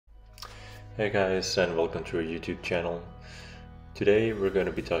Hey guys, and welcome to our YouTube channel. Today we're going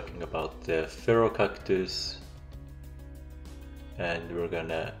to be talking about the Ferocactus, and we're going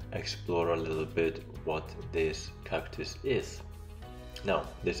to explore a little bit what this cactus is. Now,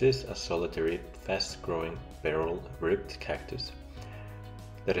 this is a solitary, fast-growing, barrel-ribbed cactus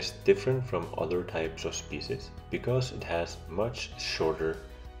that is different from other types of species because it has much shorter,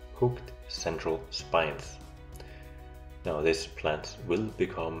 hooked central spines. Now, this plant will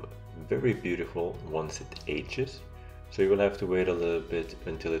become very beautiful once it ages, so you will have to wait a little bit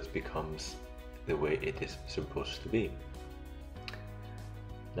until it becomes the way it is supposed to be.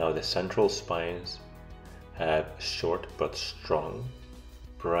 Now, the central spines have short but strong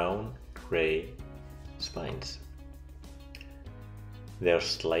brown-gray spines. They are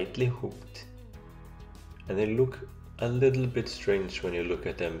slightly hooked and they look a little bit strange when you look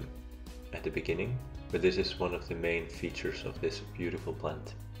at them at the beginning, but this is one of the main features of this beautiful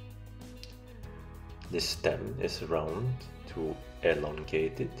plant. The stem is round to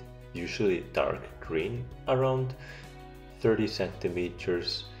elongated, usually dark green, around 30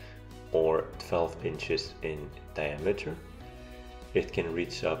 centimeters or 12 inches in diameter. It can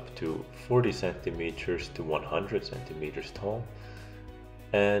reach up to 40 centimeters to 100 centimeters tall,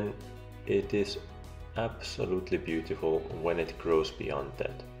 and it is absolutely beautiful when it grows beyond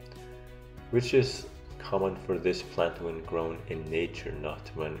that, which is common for this plant when grown in nature,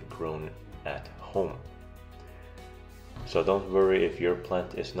 not when grown at home. So don't worry if your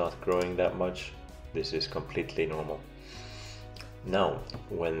plant is not growing that much, this is completely normal. Now,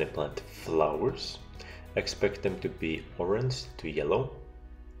 when the plant flowers, expect them to be orange to yellow.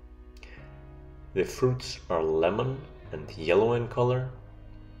 The fruits are lemon and yellow in color,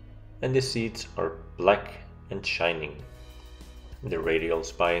 and the seeds are black and shining. The radial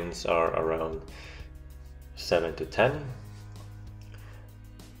spines are around 7 to 10,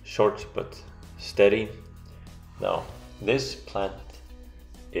 short but steady. Now, this plant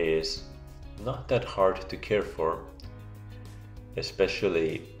is not that hard to care for,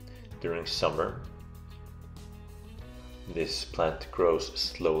 especially during summer. This plant grows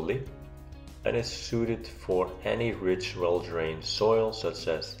slowly and is suited for any rich, well-drained soil such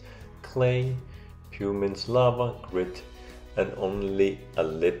as clay, pumice, lava, grit, and only a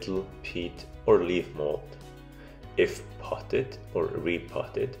little peat or leaf mold. If potted or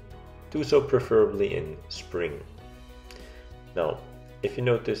repotted, do so preferably in spring. Now, if you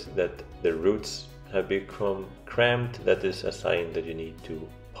notice that the roots have become cramped, that is a sign that you need to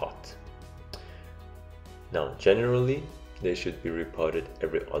pot. Now, generally, they should be repotted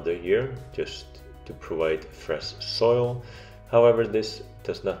every other year just to provide fresh soil. However, this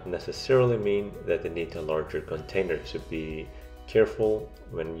does not necessarily mean that they need a larger container, so be careful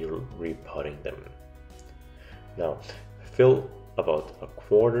when you're repotting them. Now, fill about a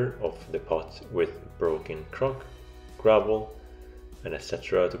quarter of the pot with broken rock, gravel, and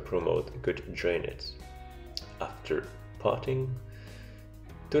etc. to promote good drainage. After potting,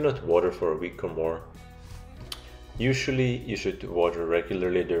 do not water for a week or more. Usually you should water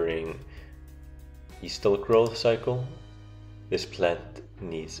regularly during eastal growth cycle. This plant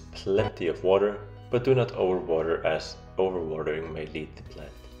needs plenty of water, but do not overwater, as overwatering may lead the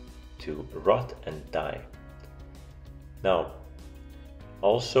plant to rot and die. Now,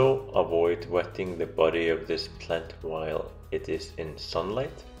 also avoid wetting the body of this plant while it is in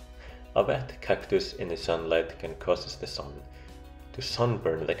sunlight. A wet cactus in the sunlight can cause the sun to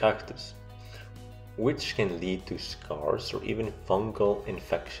sunburn the cactus, which can lead to scars or even fungal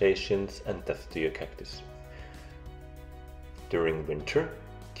infections and death to your cactus. During winter,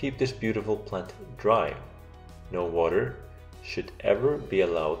 keep this beautiful plant dry. No water should ever be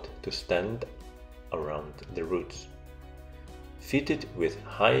allowed to stand around the roots. Feed it with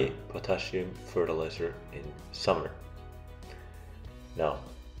high potassium fertilizer in summer. Now,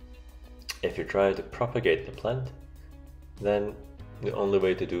 if you try to propagate the plant, then the only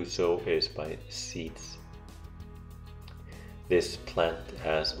way to do so is by seeds. This plant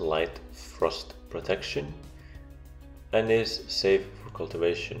has light frost protection and is safe for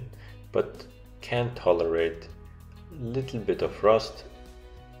cultivation, but can tolerate a little bit of frost,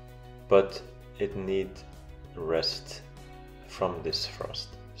 but it needs rest from this frost,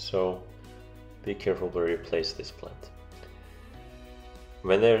 so be careful where you place this plant.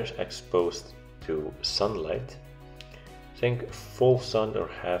 When they're exposed to sunlight, think full sun or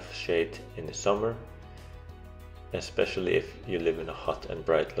half shade in the summer, especially if you live in a hot and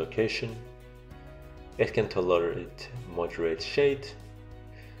bright location. It can tolerate moderate shade,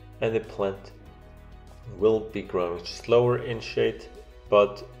 and the plant will be growing slower in shade,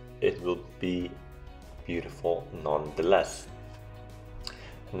 but it will be beautiful nonetheless.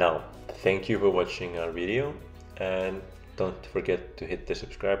 Now, Thank you for watching our video, and don't forget to hit the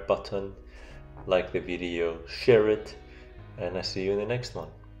subscribe button, like the video, share it, and I see you in the next one.